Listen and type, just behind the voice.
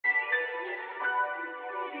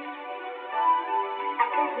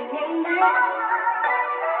I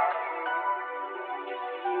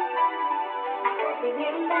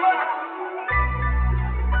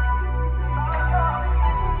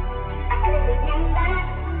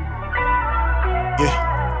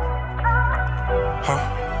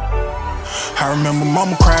remember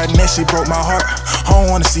mama cried and that shit broke my heart. I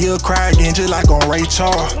don't wanna see her cry again, just like on Ray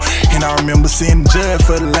Charles. And I remember seeing the judge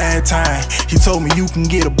for the last time. He told me you can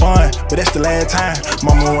get a bond, but that's the last time.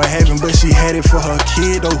 Mama wasn't having, but she had it for her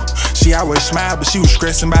kid though. She always smiled, but she was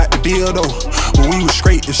stressing about the bill though. But we was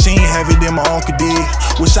straight, if she ain't have it, then my uncle did.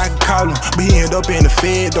 Wish I could call him, but he ended up in the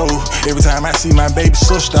Fed though. Every time I see my baby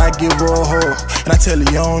sister, I give her a hug. And I tell her,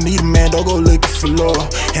 you don't need a man, don't go looking for love.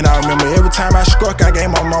 And I remember every time I struck, I gave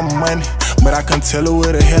my mama money, but I couldn't tell her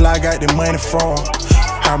where the hell I got the money from.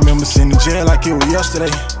 I remember sitting in jail like it was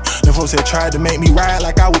yesterday. Them folks had tried to make me ride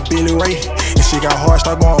like I was Billy Ray. And shit got hard,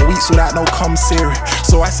 start going weeks without no commissary.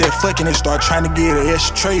 So I said fuck it and start trying to get an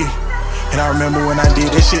extra tray. And I remember when I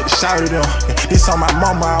did that shit to shout at them. This on my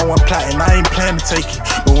mama, I wasn't plotting, I ain't planning to take it.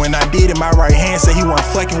 But when I did it, my right hand said he wasn't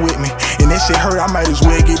fucking with me. And that shit hurt, I might as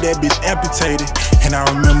well get that bitch amputated. And I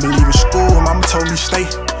remember leaving school, mama told me stay.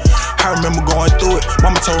 I remember going through it,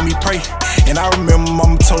 mama told me pray. And I remember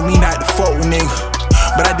mama told me not to fuck with nigga,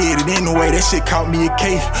 but I did it anyway, that shit caught me a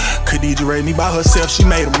case. Khadija raised me by herself, she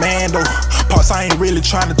made a man though. Pops, I ain't really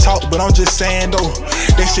trying to talk, but I'm just saying though,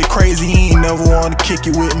 that shit crazy, he ain't never wanna kick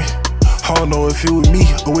it with me. I don't know if it was me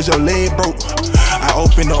or was your leg broke. I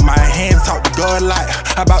opened up my hands, talked to God a lot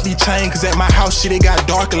about these chains, cause at my house shit, it got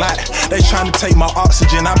dark a lot. They trying to take my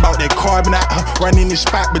oxygen, I bought that carbon out, running this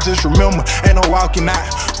spot, but just remember, ain't no walking out.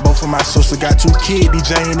 Both of my sisters got 2 kids,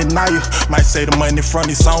 DJ and Naya. Might say the money from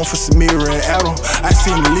this song for Samira and Adam. I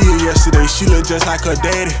seen Leah yesterday, she look just like her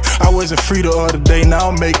daddy. I wasn't free the other day,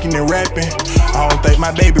 now I'm making it rapping. I don't think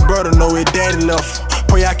my baby brother know where daddy left.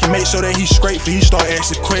 Pray I can make sure that he's straight for he start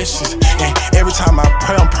asking questions. And every time I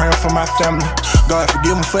pray, I'm praying for my family. God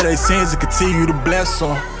forgive them for their sins and continue to bless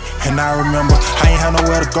them. And I remember, I ain't had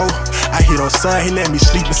nowhere to go. I hit on son, he let me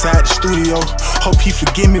sleep inside the studio. Hope he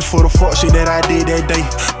forgive me for the fuck shit that I did that day.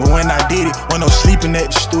 But when I did it, wasn't no sleeping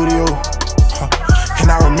at the studio.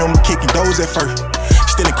 And I remember kicking doors at first,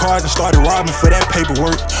 stealing cars and started robbing for that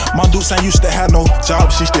paperwork. My Dukes ain't used to have no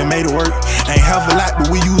job, she still made it work. Ain't have a lot,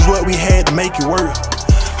 but we used what we had to make it work.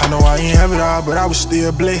 I know I ain't have it all, but I was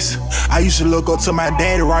still blessed. I used to look up to my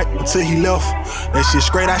daddy right until he left. That shit's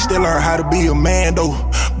great, I still learned how to be a man though.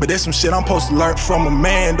 But that's some shit I'm supposed to learn from a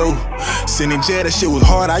man though. Sitting in jail, that shit was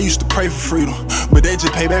hard, I used to pray for freedom. But they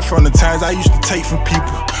just pay back from the times I used to take from people.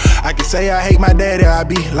 I can say I hate my daddy, I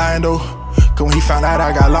be lying though. Cause when he found out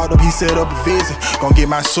I got locked up, he set up a visit. Gonna get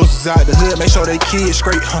my sisters out the hood, make sure they kids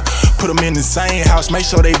straight, Put them in the same house, make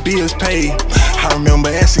sure they bills paid. I remember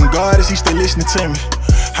asking God, is he still listening to me?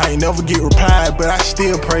 I ain't never get replied, but I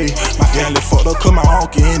still pray. My family fucked up cause my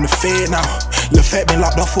uncle in the Fed now. Lil' Fat been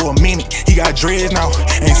locked up for a minute, he got dreads now.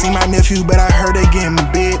 Ain't seen my nephews, but I heard they get him in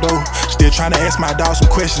bed though. Still trying to ask my dog some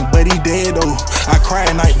questions, but he dead though. I cry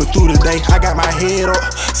at night, but through the day, I got my head up.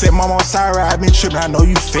 Said, Mama, I'm sorry, I been tripping, I know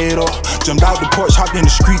you fed up. Jumped out the porch, hopped in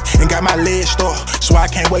the street, and got my legs stuck. So I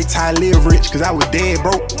can't wait till I live rich, cause I was dead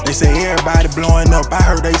broke. They say everybody blowing up, I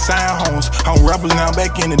heard they sign homes. I'm rappers now,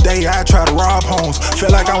 back in the day, I try to rob homes.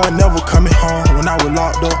 Felt like I was never coming home when I was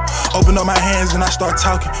locked up. Open up my hands and I start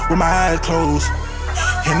talking with my eyes closed.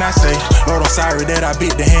 And I say, Lord, I'm sorry that I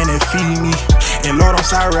bit the hand that feed me. And Lord, I'm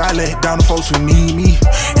sorry I let down the folks who need me.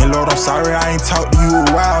 And Lord, I'm sorry I ain't talked to you a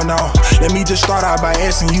while now. Let me just start out by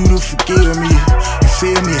asking you to forgive me. You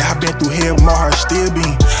feel me? I've been through hell, my heart still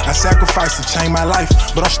beating. I sacrificed to change my life,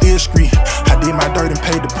 but I'm still screaming. I did my dirt and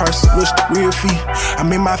paid the person, what's the real fee?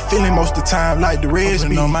 I'm in my feeling most of the time like the Reds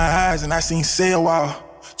be. On my eyes and I seen sale wall.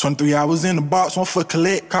 23 hours in the box, one for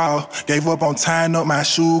collect call. Gave up on tying up my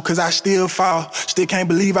shoe, cause I still fall. Still can't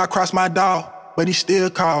believe I crossed my dog, but he still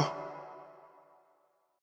called.